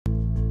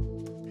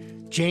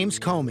James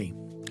Comey,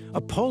 a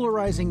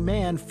polarizing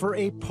man for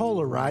a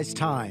polarized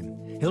time.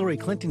 Hillary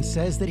Clinton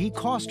says that he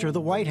cost her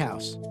the White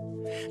House.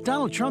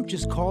 Donald Trump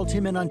just called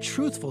him an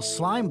untruthful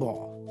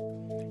slimeball.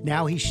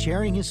 Now he's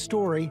sharing his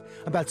story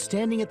about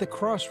standing at the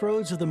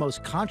crossroads of the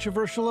most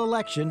controversial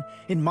election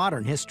in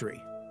modern history.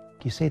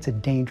 You say it's a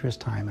dangerous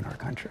time in our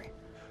country.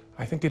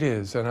 I think it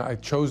is, and I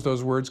chose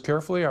those words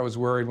carefully. I was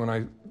worried when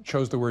I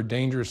chose the word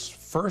dangerous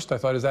first. I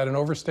thought, is that an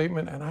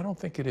overstatement? And I don't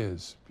think it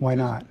is. Why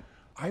not?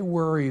 I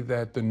worry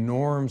that the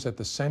norms at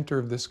the center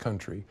of this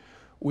country,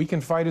 we can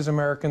fight as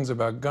Americans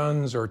about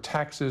guns or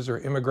taxes or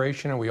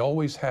immigration, and we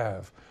always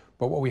have.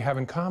 But what we have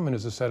in common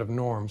is a set of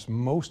norms,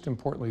 most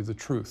importantly, the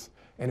truth.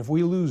 And if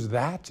we lose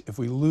that, if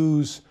we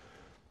lose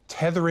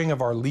tethering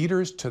of our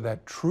leaders to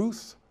that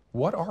truth,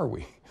 what are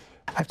we?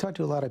 I've talked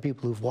to a lot of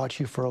people who've watched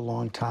you for a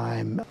long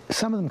time.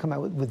 Some of them come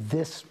out with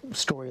this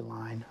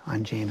storyline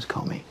on James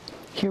Comey.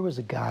 Here was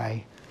a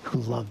guy who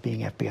loved being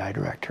FBI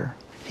director.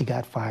 He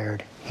got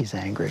fired. He's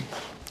angry.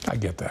 I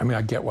get that. I mean,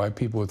 I get why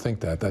people would think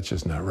that. That's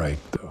just not right,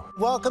 though.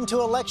 Welcome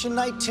to Election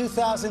Night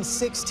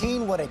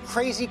 2016. What a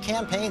crazy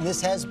campaign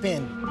this has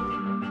been.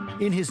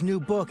 In his new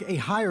book, A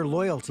Higher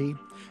Loyalty,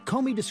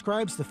 Comey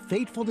describes the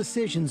fateful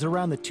decisions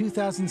around the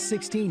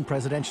 2016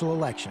 presidential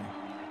election.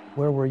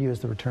 Where were you as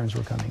the returns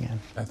were coming in?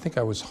 I think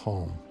I was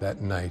home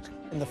that night.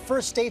 And the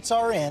first states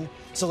are in,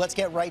 so let's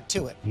get right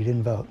to it. You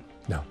didn't vote?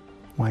 No.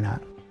 Why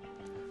not?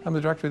 I'm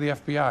the director of the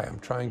FBI. I'm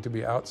trying to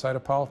be outside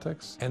of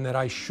politics, and that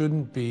I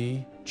shouldn't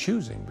be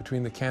choosing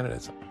between the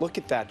candidates. Look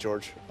at that,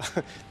 George.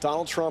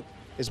 Donald Trump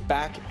is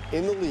back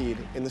in the lead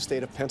in the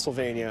state of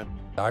Pennsylvania.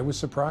 I was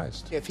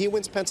surprised. If he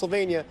wins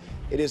Pennsylvania,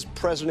 it is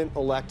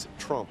President-elect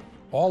Trump.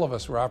 All of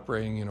us were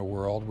operating in a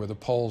world where the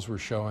polls were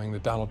showing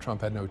that Donald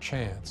Trump had no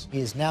chance. He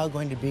is now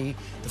going to be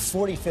the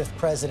 45th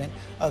president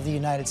of the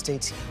United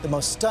States, the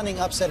most stunning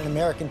upset in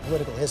American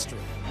political history.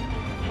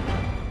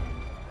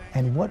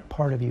 And what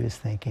part of you is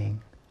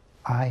thinking,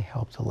 I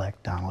helped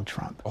elect Donald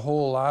Trump? A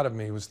whole lot of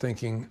me was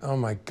thinking, oh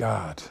my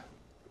God,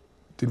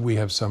 did we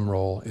have some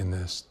role in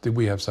this? Did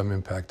we have some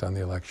impact on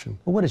the election?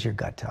 Well, what does your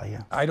gut tell you?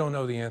 I don't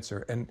know the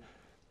answer. And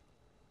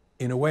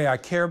in a way, I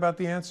care about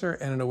the answer,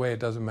 and in a way, it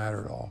doesn't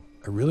matter at all.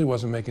 I really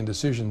wasn't making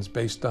decisions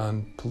based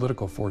on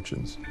political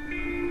fortunes.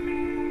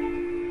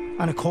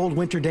 On a cold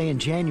winter day in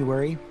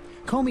January,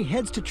 Comey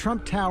heads to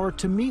Trump Tower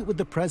to meet with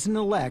the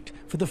president-elect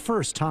for the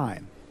first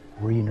time.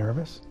 Were you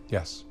nervous?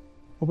 Yes.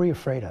 What were you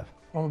afraid of?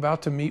 I'm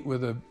about to meet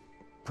with a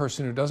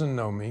person who doesn't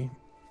know me.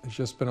 He's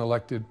just been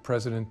elected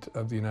president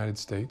of the United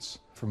States.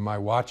 From my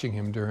watching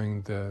him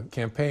during the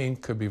campaign,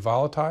 could be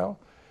volatile.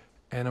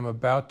 And I'm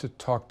about to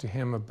talk to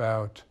him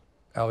about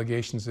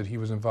allegations that he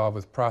was involved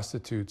with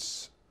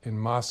prostitutes in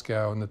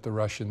Moscow and that the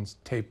Russians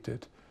taped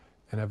it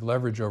and have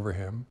leverage over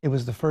him. It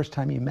was the first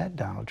time you met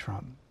Donald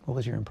Trump. What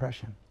was your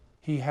impression?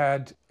 He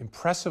had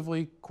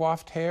impressively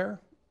coiffed hair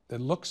that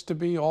looks to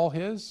be all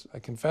his. I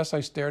confess I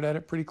stared at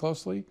it pretty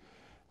closely,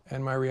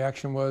 and my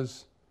reaction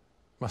was,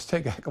 must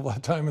take a heck of a lot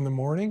of time in the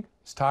morning.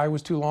 His tie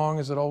was too long,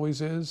 as it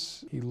always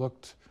is. He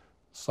looked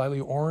slightly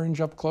orange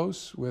up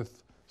close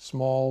with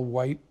small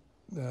white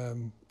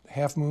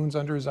half moons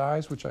under his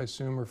eyes, which I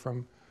assume are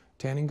from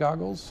tanning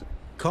goggles.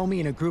 Comey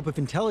and a group of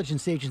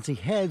intelligence agency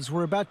heads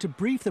were about to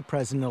brief the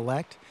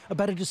president-elect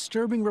about a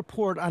disturbing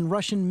report on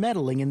Russian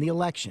meddling in the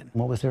election.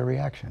 What was their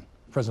reaction?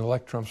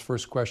 President-elect Trump's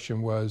first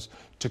question was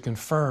to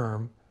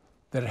confirm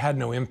that it had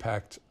no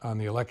impact on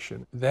the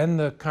election. Then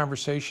the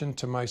conversation,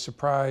 to my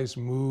surprise,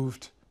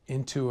 moved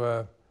into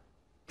a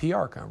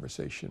PR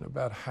conversation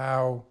about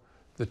how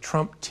the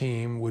Trump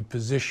team would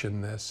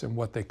position this and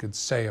what they could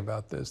say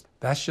about this.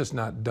 That's just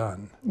not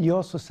done. You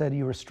also said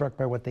you were struck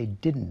by what they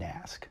didn't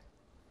ask.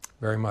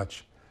 Very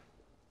much.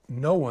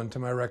 No one, to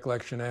my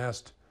recollection,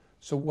 asked,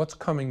 so what's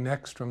coming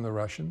next from the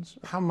Russians?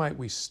 How might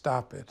we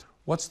stop it?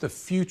 What's the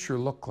future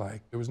look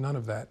like? There was none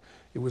of that.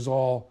 It was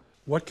all,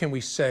 what can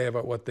we say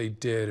about what they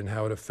did and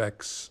how it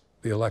affects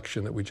the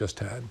election that we just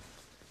had?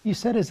 You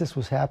said as this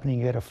was happening,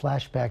 you had a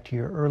flashback to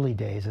your early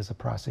days as a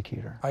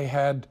prosecutor. I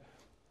had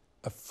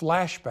a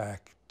flashback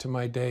to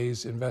my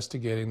days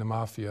investigating the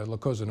mafia, La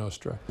Cosa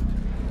Nostra.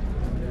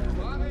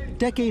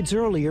 Decades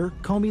earlier,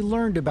 Comey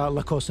learned about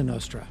La Cosa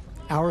Nostra,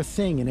 our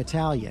thing in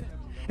Italian,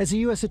 as a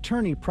U.S.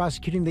 attorney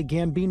prosecuting the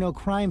Gambino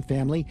crime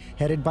family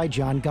headed by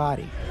John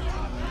Gotti.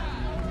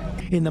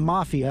 In the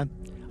mafia,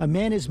 a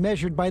man is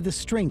measured by the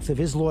strength of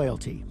his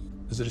loyalty.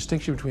 There's a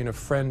distinction between a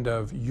friend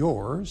of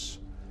yours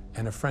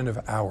and a friend of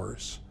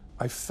ours.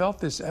 I felt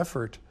this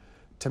effort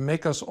to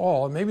make us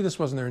all, and maybe this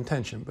wasn't their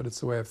intention, but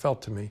it's the way it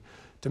felt to me,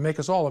 to make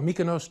us all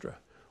amica nostra.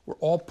 We're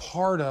all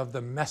part of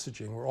the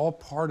messaging. We're all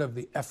part of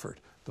the effort.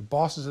 The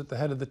boss is at the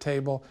head of the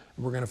table,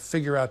 and we're going to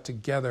figure out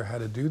together how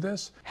to do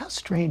this. How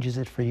strange is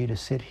it for you to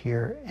sit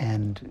here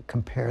and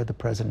compare the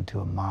president to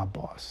a mob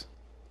boss?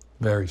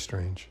 Very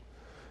strange.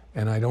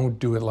 And I don't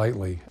do it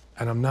lightly.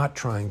 And I'm not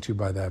trying to,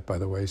 by that, by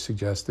the way,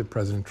 suggest that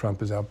President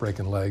Trump is out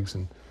breaking legs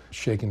and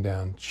shaking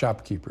down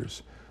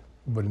shopkeepers.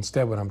 But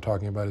instead what I'm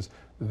talking about is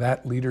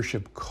that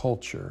leadership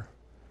culture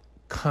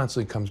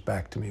constantly comes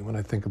back to me when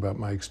I think about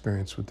my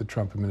experience with the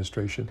Trump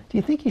administration. Do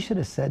you think you should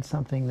have said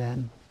something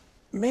then?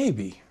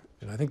 Maybe.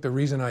 And I think the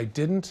reason I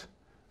didn't,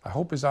 I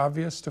hope is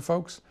obvious to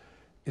folks,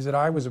 is that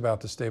I was about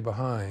to stay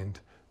behind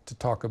to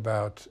talk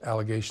about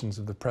allegations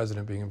of the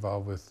president being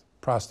involved with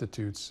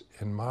prostitutes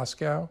in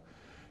Moscow.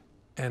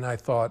 And I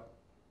thought,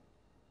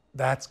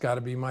 that's got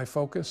to be my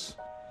focus.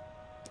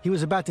 He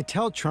was about to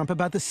tell Trump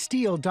about the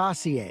Steele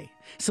dossier,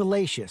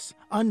 salacious,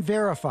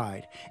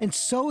 unverified, and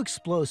so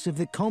explosive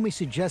that Comey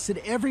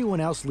suggested everyone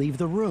else leave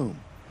the room,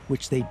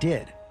 which they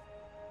did.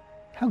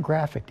 How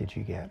graphic did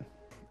you get?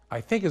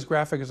 I think as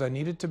graphic as I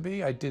needed to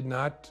be. I did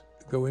not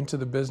go into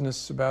the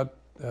business about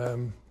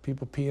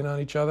people peeing on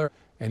each other.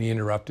 And he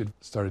interrupted,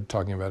 started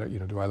talking about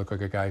it. Do I look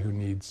like a guy who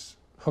needs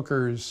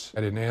hookers?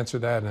 I didn't answer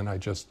that, and I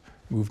just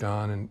moved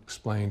on and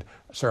explained,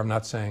 sir, I'm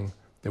not saying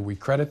that we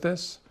credit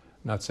this.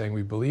 I'm not saying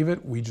we believe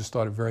it. We just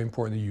thought it very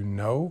important that you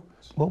know.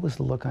 What was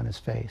the look on his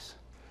face?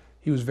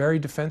 He was very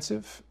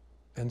defensive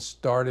and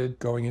started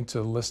going into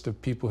a list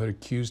of people who had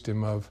accused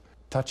him of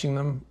touching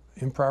them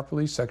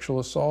improperly, sexual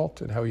assault,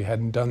 and how he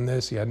hadn't done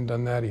this, he hadn't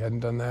done that, he hadn't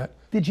done that.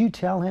 Did you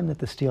tell him that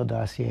the Steele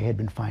dossier had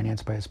been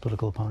financed by his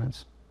political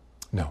opponents?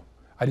 No.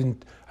 I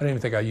didn't even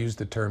think I used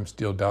the term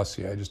Steele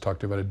dossier. I just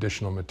talked about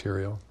additional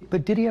material.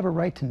 But did he have a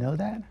right to know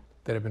that?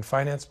 That had been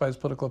financed by his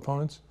political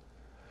opponents?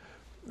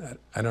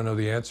 I don't know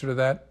the answer to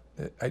that.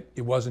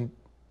 It wasn't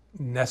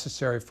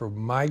necessary for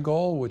my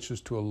goal, which was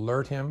to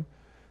alert him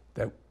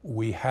that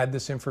we had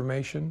this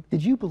information.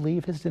 Did you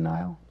believe his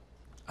denial?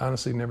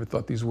 Honestly, never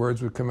thought these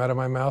words would come out of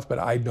my mouth, but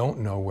I don't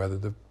know whether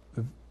the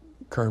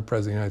current president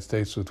of the United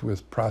States was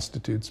with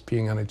prostitutes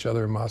peeing on each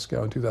other in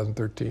Moscow in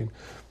 2013.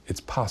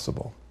 It's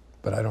possible,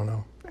 but I don't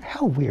know.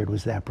 How weird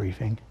was that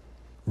briefing?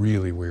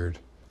 Really weird.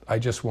 I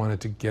just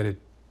wanted to get it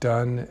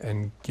done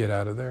and get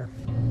out of there.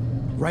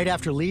 Right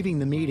after leaving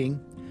the meeting,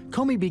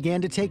 Comey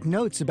began to take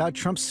notes about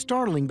Trump's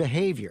startling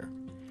behavior,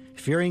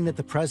 fearing that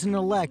the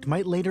president-elect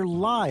might later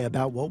lie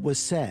about what was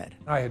said.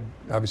 I had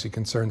obviously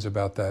concerns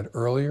about that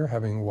earlier,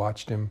 having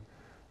watched him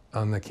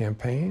on the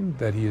campaign,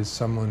 that he is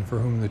someone for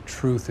whom the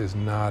truth is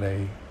not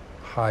a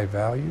high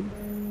value.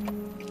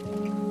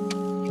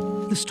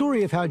 The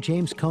story of how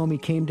James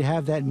Comey came to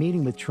have that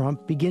meeting with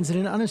Trump begins at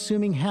an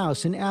unassuming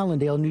house in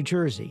Allendale, New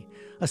Jersey,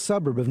 a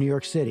suburb of New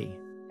York City.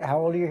 How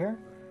old are you here?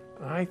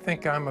 I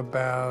think I'm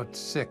about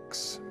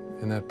 6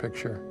 in that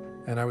picture.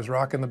 And I was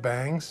rocking the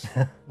bangs.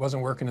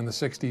 Wasn't working in the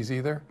 60s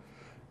either,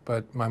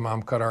 but my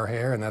mom cut our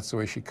hair and that's the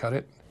way she cut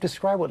it.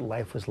 Describe what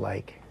life was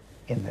like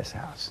in this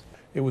house.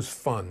 It was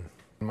fun.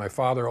 My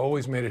father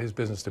always made it his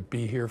business to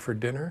be here for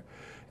dinner,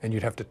 and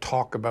you'd have to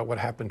talk about what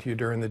happened to you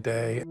during the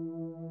day.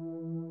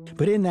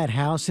 But in that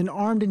house, an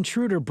armed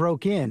intruder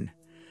broke in,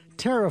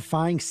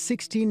 terrifying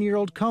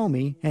 16-year-old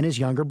Comey and his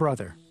younger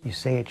brother. You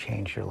say it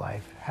changed your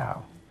life.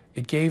 How?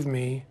 It gave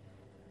me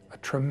a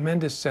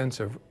tremendous sense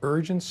of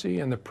urgency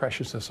and the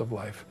preciousness of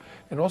life.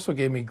 It also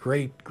gave me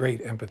great,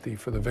 great empathy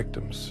for the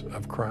victims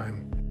of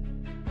crime.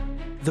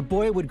 The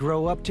boy would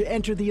grow up to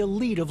enter the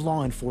elite of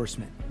law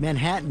enforcement,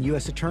 Manhattan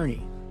U.S.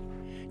 Attorney,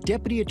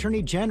 Deputy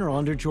Attorney General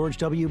under George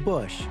W.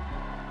 Bush,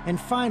 and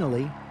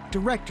finally,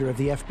 Director of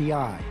the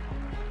FBI.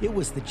 It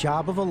was the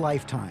job of a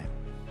lifetime.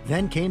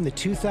 Then came the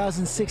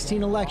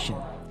 2016 election,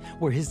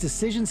 where his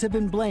decisions have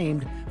been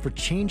blamed for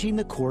changing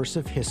the course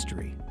of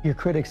history. Your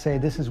critics say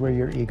this is where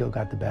your ego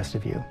got the best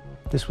of you.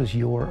 This was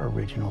your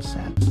original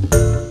sin.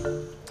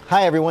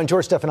 Hi everyone,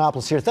 George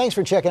Stephanopoulos here. Thanks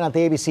for checking out the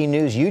ABC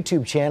News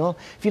YouTube channel.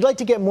 If you'd like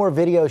to get more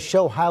videos,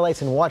 show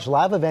highlights, and watch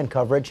live event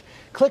coverage,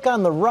 click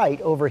on the right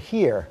over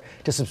here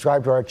to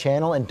subscribe to our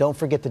channel, and don't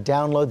forget to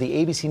download the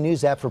ABC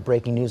News app for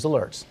breaking news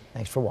alerts.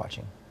 Thanks for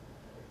watching.